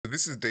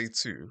this is day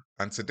 2,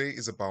 and today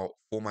is about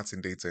formatting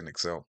data in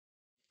Excel.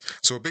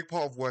 So a big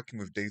part of working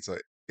with data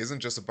isn't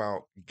just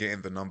about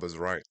getting the numbers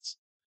right.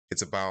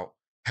 It's about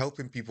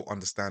helping people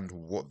understand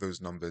what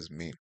those numbers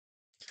mean.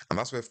 And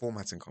that's where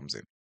formatting comes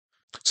in.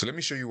 So let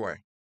me show you why.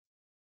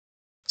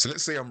 So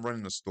let's say I'm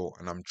running a store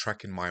and I'm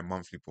tracking my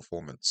monthly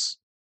performance.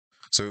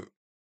 So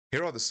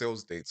here are the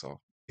sales data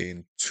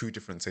in 2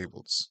 different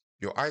tables.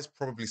 Your eyes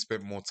probably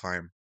spent more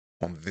time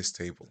on this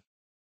table.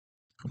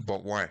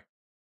 But why?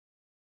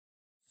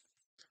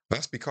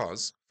 That's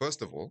because,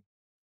 first of all,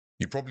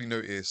 you probably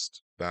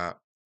noticed that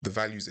the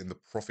values in the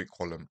profit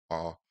column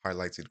are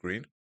highlighted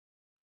green.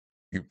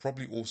 You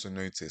probably also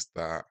noticed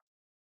that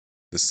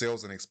the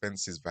sales and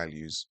expenses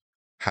values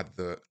had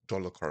the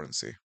dollar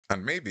currency.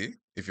 And maybe,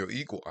 if you're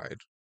eagle-eyed,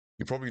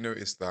 you probably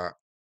noticed that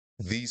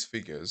these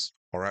figures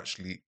are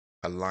actually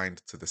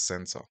aligned to the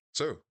center.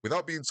 So,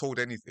 without being told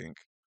anything,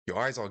 your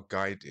eyes are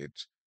guided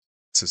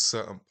to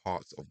certain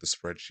parts of the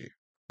spreadsheet.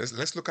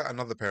 Let's look at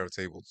another pair of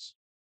tables.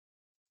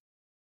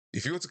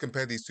 If you were to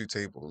compare these 2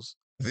 tables,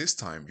 this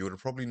time you would have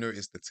probably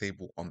noticed the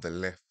table on the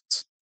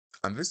left.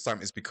 And this time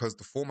it's because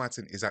the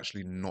formatting is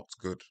actually not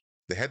good.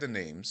 The header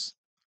names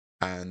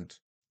and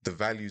the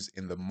values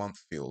in the month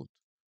field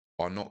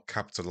are not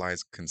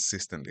capitalized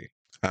consistently.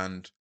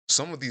 And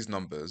some of these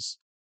numbers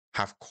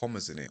have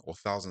commas in it or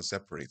thousand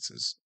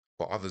separators,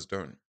 but others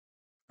don't.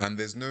 And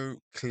there's no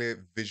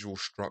clear visual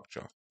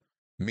structure,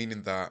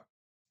 meaning that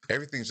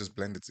everything's just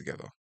blended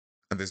together.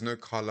 And there's no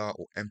color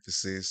or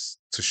emphasis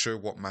to show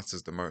what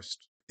matters the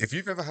most. If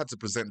you've ever had to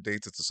present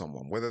data to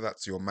someone, whether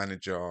that's your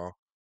manager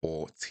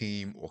or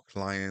team or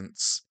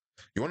clients,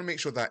 you want to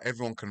make sure that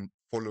everyone can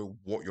follow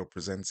what you're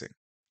presenting.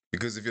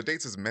 Because if your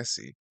data is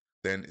messy,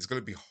 then it's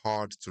going to be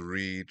hard to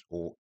read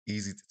or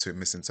easy to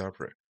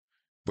misinterpret.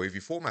 But if you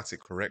format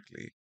it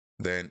correctly,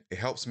 then it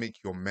helps make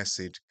your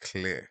message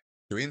clear.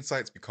 Your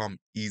insights become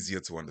easier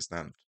to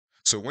understand.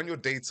 So when your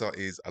data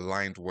is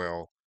aligned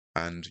well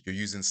and you're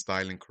using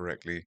styling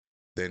correctly,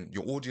 then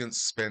your audience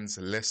spends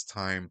less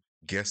time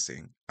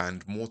guessing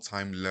and more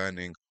time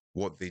learning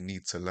what they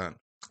need to learn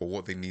or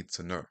what they need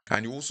to know.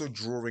 And you're also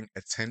drawing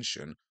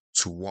attention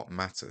to what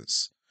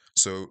matters.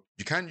 So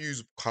you can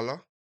use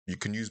color, you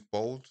can use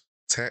bold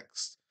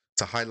text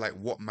to highlight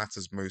what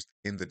matters most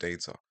in the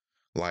data,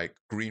 like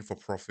green for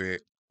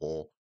profit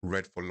or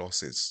red for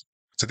losses.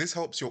 So this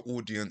helps your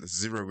audience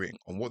zero in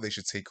on what they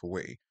should take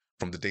away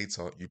from the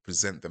data you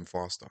present them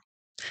faster.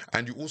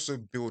 And you also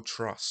build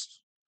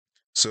trust.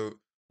 So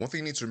one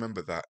thing you need to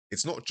remember that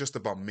it's not just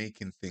about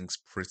making things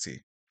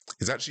pretty.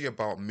 It's actually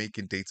about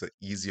making data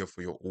easier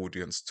for your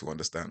audience to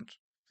understand.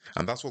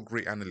 And that's what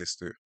great analysts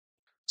do.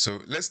 So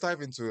let's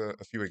dive into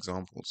a few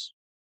examples.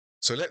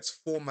 So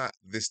let's format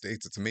this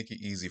data to make it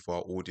easy for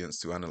our audience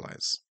to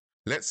analyze.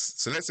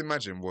 Let's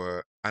imagine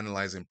we're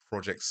analyzing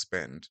project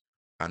spend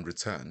and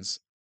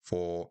returns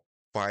for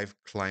 5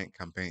 client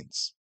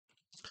campaigns.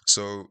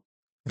 So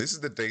this is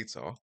the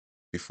data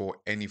before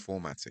any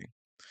formatting.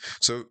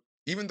 So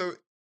even though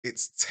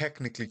it's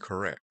technically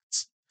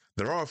correct,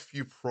 there are a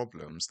few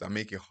problems that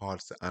make it hard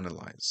to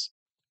analyze.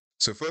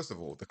 So first of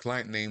all, the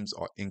client names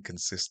are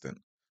inconsistent.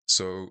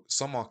 So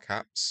some are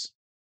caps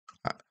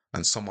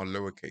and some are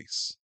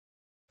lowercase.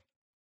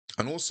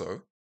 And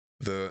also,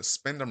 the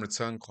spend and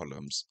return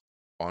columns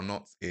are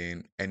not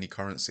in any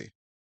currency.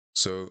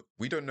 So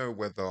we don't know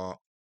whether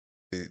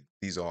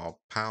these are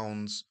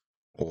pounds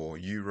or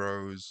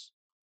euros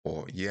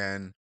or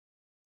yen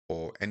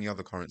or any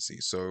other currency.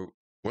 So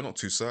we're not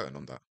too certain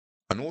on that.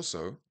 And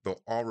also, the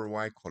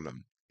ROI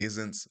column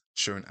isn't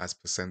shown as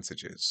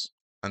percentages.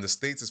 And the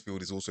status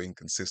field is also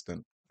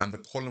inconsistent. And the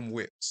column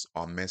widths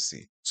are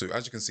messy. So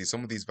as you can see,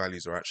 some of these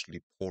values are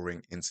actually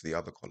pouring into the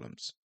other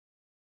columns.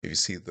 If you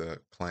see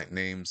the client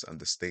names and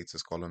the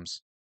status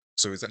columns.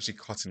 So it's actually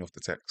cutting off the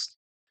text.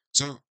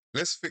 So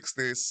let's fix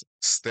this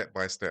step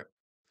by step.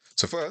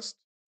 So first,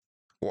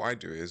 what I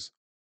do is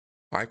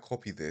I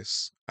copy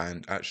this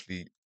and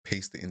actually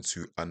paste it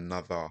into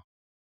another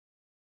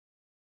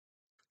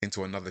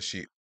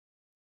sheet.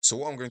 So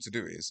what I'm going to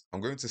do is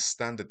I'm going to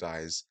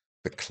standardize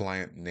the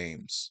client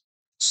names.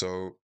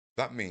 So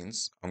that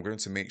means I'm going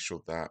to make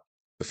sure that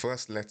the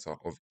first letter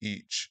of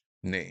each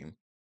name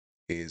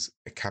is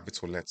a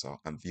capital letter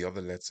and the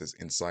other letters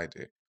inside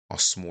it are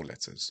small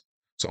letters.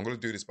 So I'm going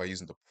to do this by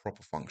using the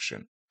proper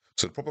function.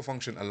 So the proper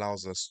function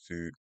allows us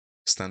to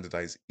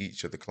standardize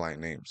each of the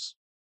client names.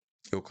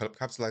 It will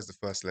capitalize the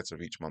first letter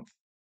of each month.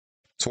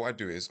 So what I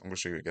do is, I'm going to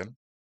show you again.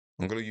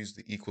 I'm going to use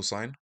the equal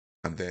sign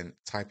and then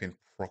type in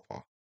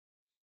proper.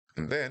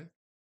 And then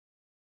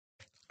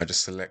I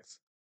just select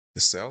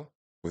the cell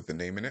with the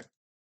name in it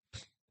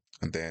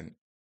and then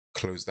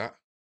close that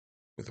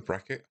with a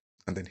bracket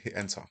and then hit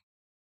enter.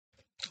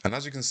 And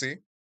as you can see,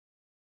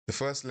 the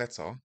first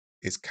letter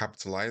is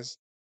capitalized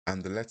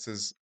and the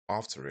letters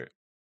after it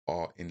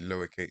are in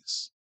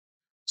lowercase.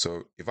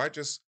 So if I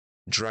just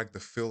drag the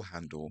fill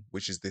handle,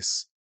 which is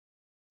this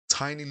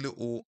tiny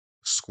little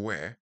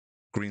square,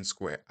 green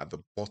square at the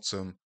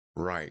bottom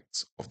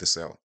right of the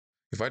cell,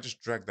 if I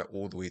just drag that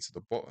all the way to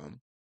the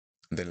bottom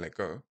and then let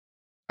go,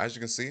 as you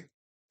can see,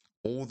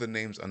 all the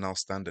names are now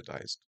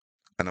standardized.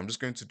 And I'm just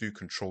going to do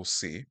Control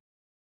C,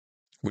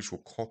 which will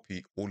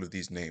copy all of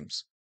these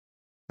names.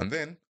 And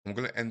then I'm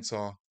going to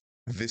enter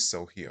this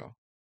cell here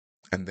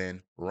and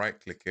then right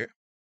click it.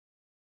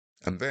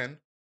 And then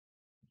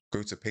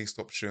go to paste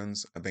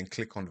options and then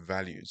click on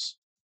values.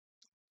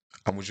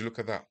 And would you look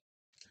at that?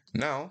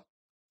 Now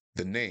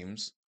the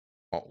names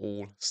are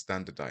all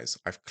standardized.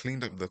 I've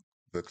cleaned up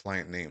the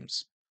client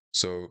names.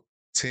 So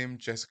Tim,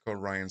 Jessica,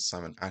 Ryan,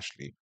 Sam, and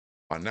Ashley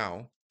are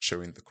now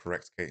showing the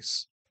correct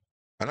case.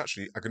 And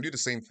actually, I can do the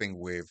same thing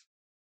with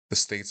the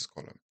status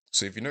column.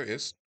 So if you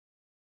notice,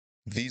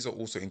 these are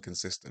also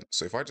inconsistent.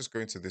 So if I just go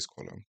into this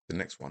column, the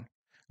next one,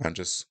 and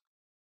just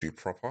do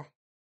proper,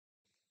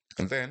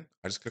 and then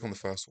I just click on the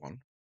first one,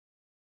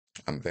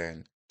 and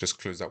then just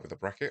close that with a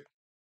bracket,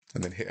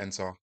 and then hit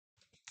enter,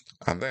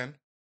 and then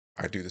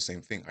I do the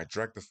same thing. I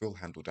drag the fill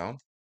handle down,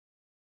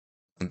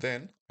 and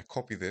then I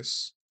copy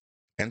this,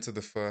 enter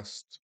the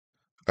first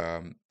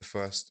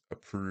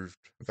approved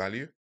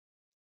value,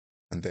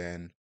 and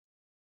then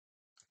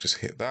just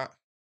hit that,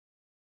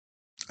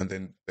 and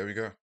then there we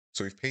go.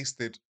 So we've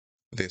pasted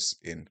this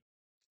in.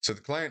 So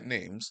the client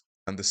names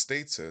and the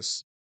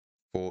status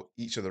for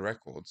each of the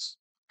records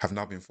have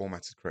now been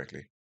formatted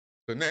correctly.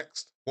 So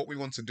next, what we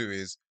want to do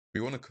is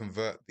we want to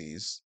convert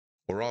these,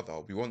 or rather,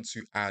 we want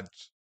to add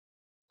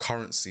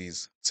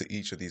currencies to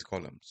each of these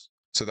columns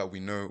so that we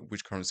know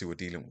which currency we're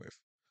dealing with.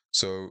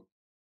 So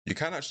you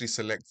can actually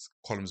select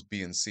columns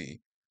B and C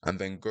and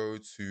then go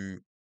to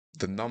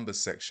the numbers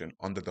section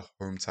under the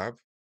Home tab.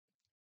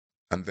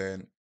 And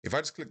then if I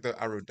just click the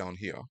arrow down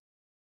here,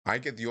 I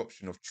get the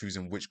option of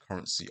choosing which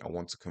currency I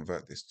want to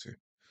convert this to.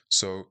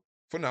 So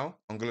for now,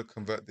 I'm going to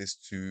convert this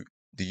to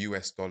the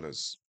US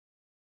dollars.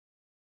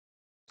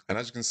 And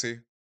as you can see,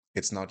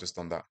 it's now just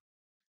done that.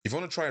 If you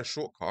want to try a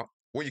shortcut,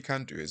 what you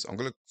can do is I'm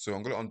going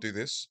to undo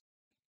this.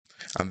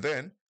 And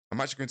then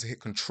I'm actually going to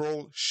hit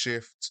Control,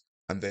 Shift,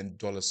 and then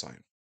 $sign.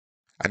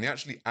 And it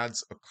actually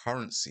adds a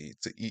currency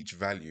to each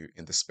value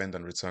in the spend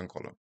and return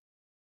column.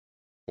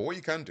 But what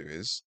you can do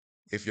is,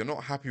 if you're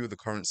not happy with the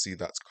currency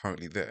that's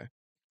currently there,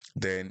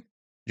 then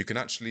you can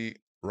actually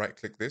right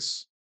click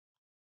this,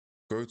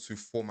 go to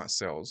Format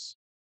Cells,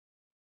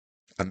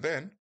 and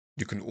then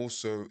you can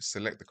also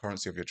select the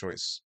currency of your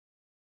choice.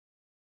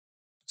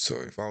 So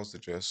if I was to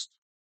just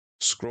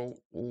scroll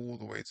all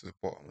the way to the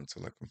bottom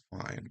until I can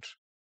find.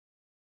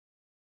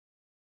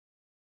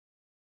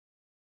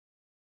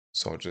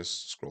 So I'll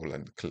just scroll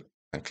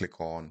and click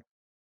on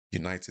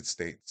United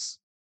States.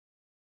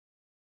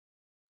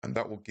 And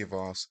that will give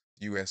us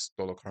US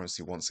dollar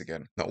currency once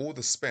again. Now all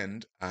the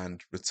spend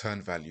and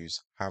return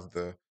values have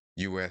the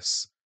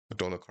US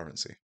dollar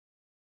currency.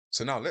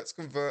 So now let's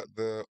convert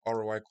the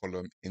ROI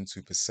column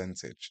into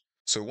percentage.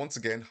 So once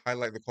again,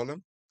 highlight the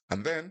column,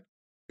 and then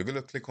you're going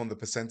to click on the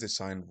percentage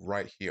sign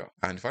right here.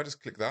 And if I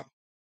just click that,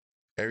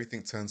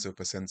 everything turns to a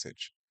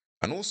percentage.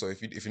 And also,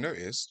 if you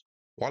noticed,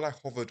 while I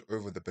hovered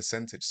over the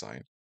percentage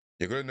sign,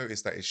 you're going to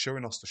notice that it's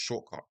showing us the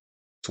shortcut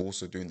to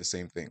also doing the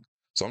same thing.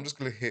 So I'm just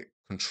going to hit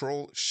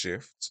Control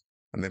Shift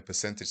and then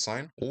percentage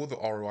sign. All the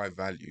ROI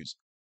values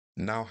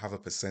now have a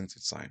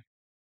percentage sign.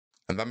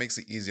 And that makes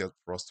it easier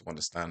for us to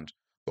understand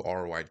the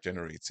ROI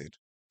generated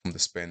from the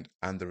spend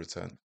and the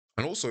return.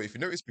 And also, if you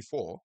noticed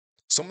before,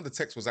 some of the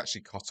text was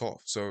actually cut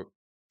off. So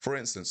for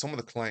instance, some of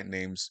the client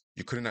names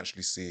you couldn't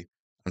actually see,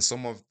 and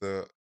some of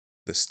the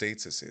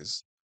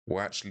statuses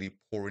were actually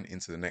pouring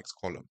into the next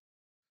column.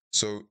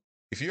 So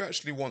if you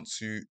actually want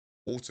to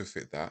auto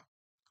fit that,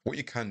 what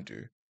you can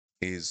do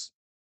is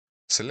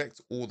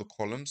select all the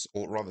columns,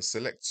 or rather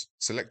select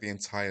the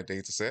entire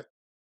data set,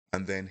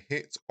 and then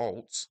hit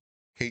Alt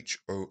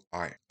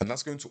HOI. And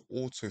that's going to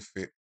auto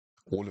fit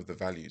all of the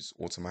values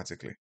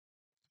automatically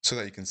so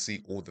that you can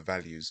see all the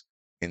values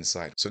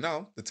inside. So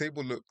now the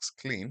table looks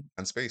clean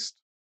and spaced.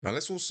 Now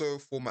let's also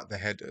format the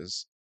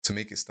headers to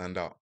make it stand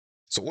out.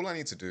 So all I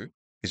need to do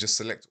is just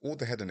select all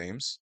the header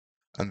names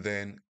and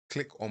then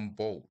click on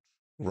bold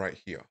right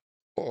here.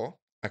 Or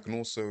I can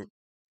also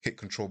hit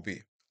Control B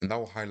and that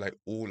will highlight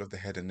all of the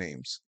header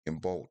names in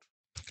bold.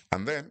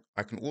 And then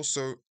I can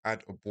also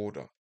add a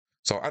border.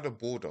 So I'll add a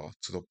border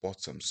to the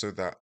bottom so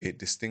that it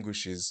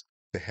distinguishes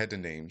the header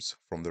names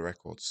from the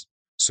records.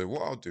 So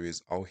what I'll do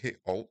is I'll hit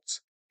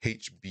Alt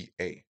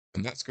HBA,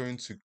 and that's going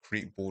to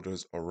create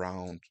borders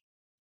around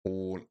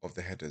all of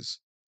the headers.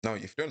 Now,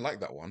 if you don't like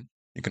that one,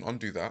 you can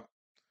undo that.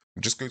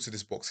 Just go to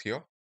this box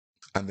here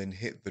and then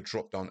hit the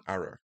drop down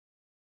arrow.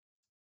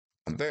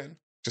 And then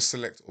just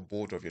select a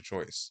border of your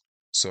choice.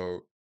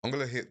 So I'm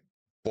going to hit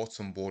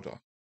bottom border.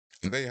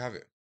 And there you have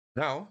it.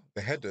 Now,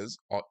 the headers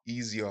are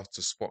easier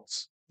to spot.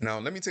 Now,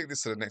 let me take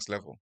this to the next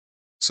level.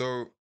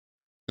 So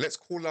let's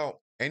call out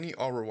any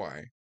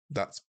ROI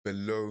that's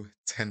below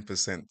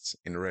 10%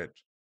 in red,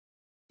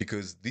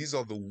 because these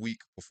are the weak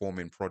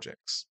performing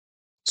projects.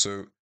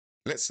 So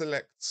let's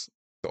select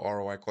the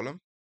ROI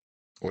column,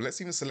 or let's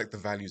even select the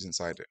values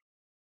inside it,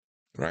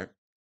 right?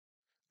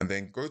 And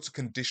then go to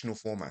conditional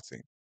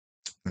formatting,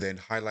 then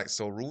highlight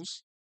cell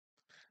rules,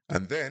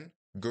 and then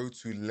go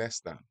to less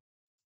than.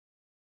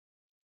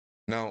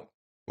 Now,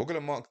 we're going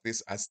to mark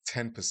this as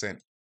 10%.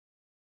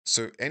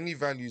 So any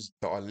values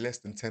that are less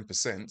than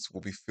 10%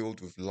 will be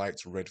filled with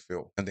light red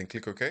fill, and then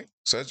click OK.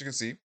 So as you can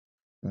see,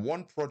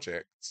 one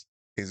project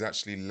is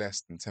actually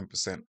less than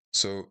 10%.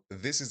 So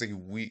this is a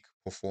weak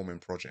performing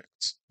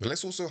project. But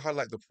let's also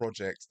highlight the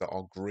projects that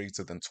are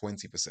greater than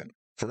 20%.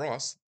 For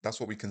us, that's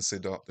what we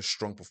consider the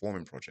strong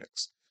performing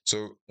projects.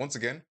 So once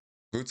again,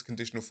 go to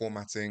conditional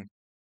formatting,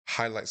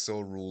 highlight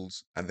cell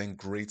rules, and then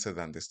greater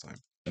than this time.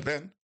 And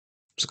then I'm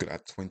just going to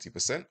add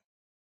 20%.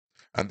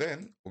 And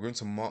then we're going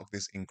to mark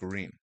this in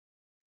green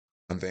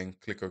and then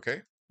click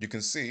OK. You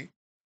can see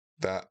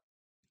that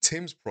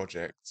Tim's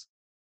project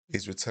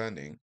is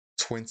returning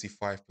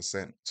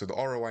 25%. So the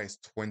ROI is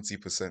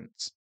 20%.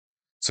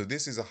 So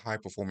this is a high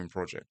performing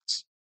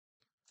project.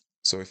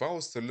 So if I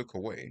was to look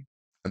away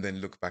and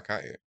then look back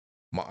at it,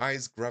 my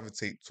eyes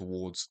gravitate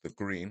towards the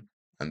green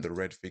and the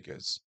red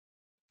figures.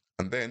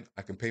 And then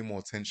I can pay more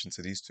attention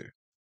to these two.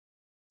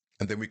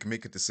 And then we can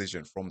make a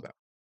decision from that.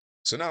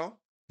 So now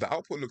the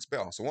output looks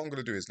better. So what I'm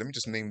going to do is let me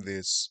just name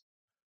this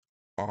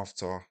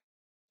after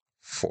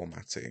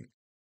formatting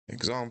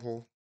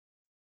example.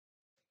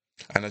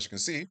 And as you can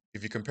see,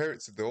 if you compare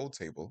it to the old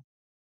table,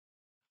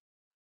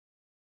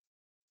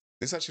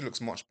 this actually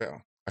looks much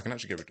better. I can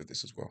actually get rid of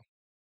this as well.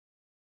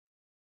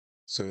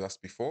 So that's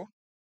before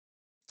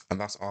and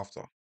that's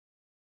after.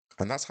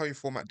 And that's how you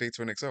format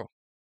data in Excel.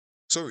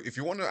 So if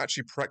you want to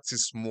actually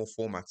practice more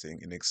formatting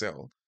in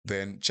Excel,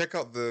 then check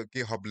out the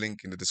GitHub link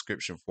in the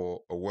description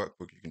for a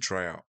workbook you can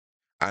try out.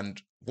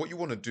 And what you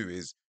want to do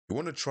is you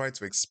want to try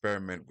to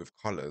experiment with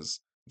colors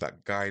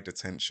that guide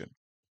attention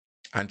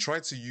and try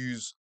to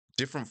use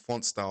different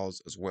font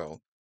styles as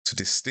well to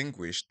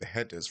distinguish the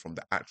headers from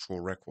the actual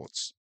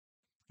records.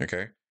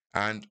 Okay.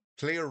 And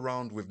play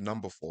around with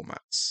number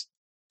formats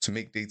to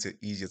make data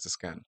easier to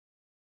scan.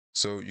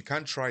 So you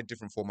can try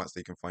different formats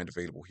that you can find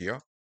available here.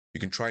 You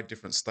can try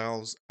different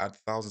styles, add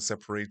 1,000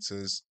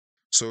 separators.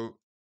 So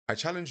I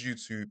challenge you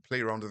to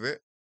play around with it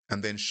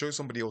and then show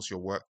somebody else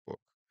your workbook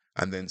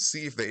and then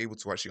see if they're able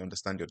to actually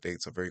understand your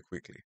data very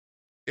quickly.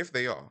 If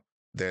they are,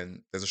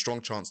 then there's a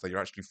strong chance that you're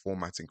actually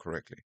formatting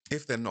correctly.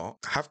 If they're not,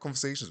 have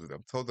conversations with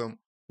them. Tell them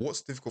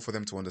what's difficult for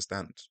them to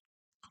understand,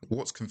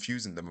 what's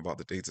confusing them about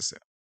the data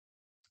set,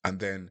 and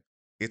then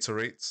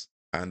iterate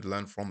and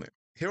learn from it.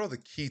 Here are the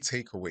key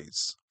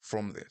takeaways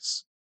from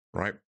this,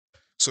 right?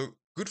 So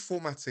good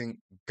formatting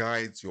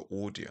guides your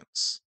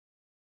audience,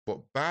 but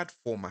bad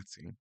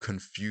formatting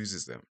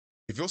confuses them.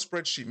 If your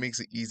spreadsheet makes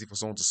it easy for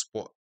someone to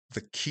spot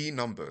the key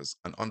numbers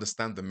and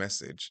understand the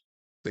message,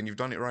 then you've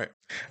done it right.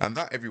 And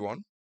that,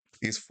 everyone,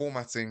 is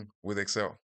formatting with Excel.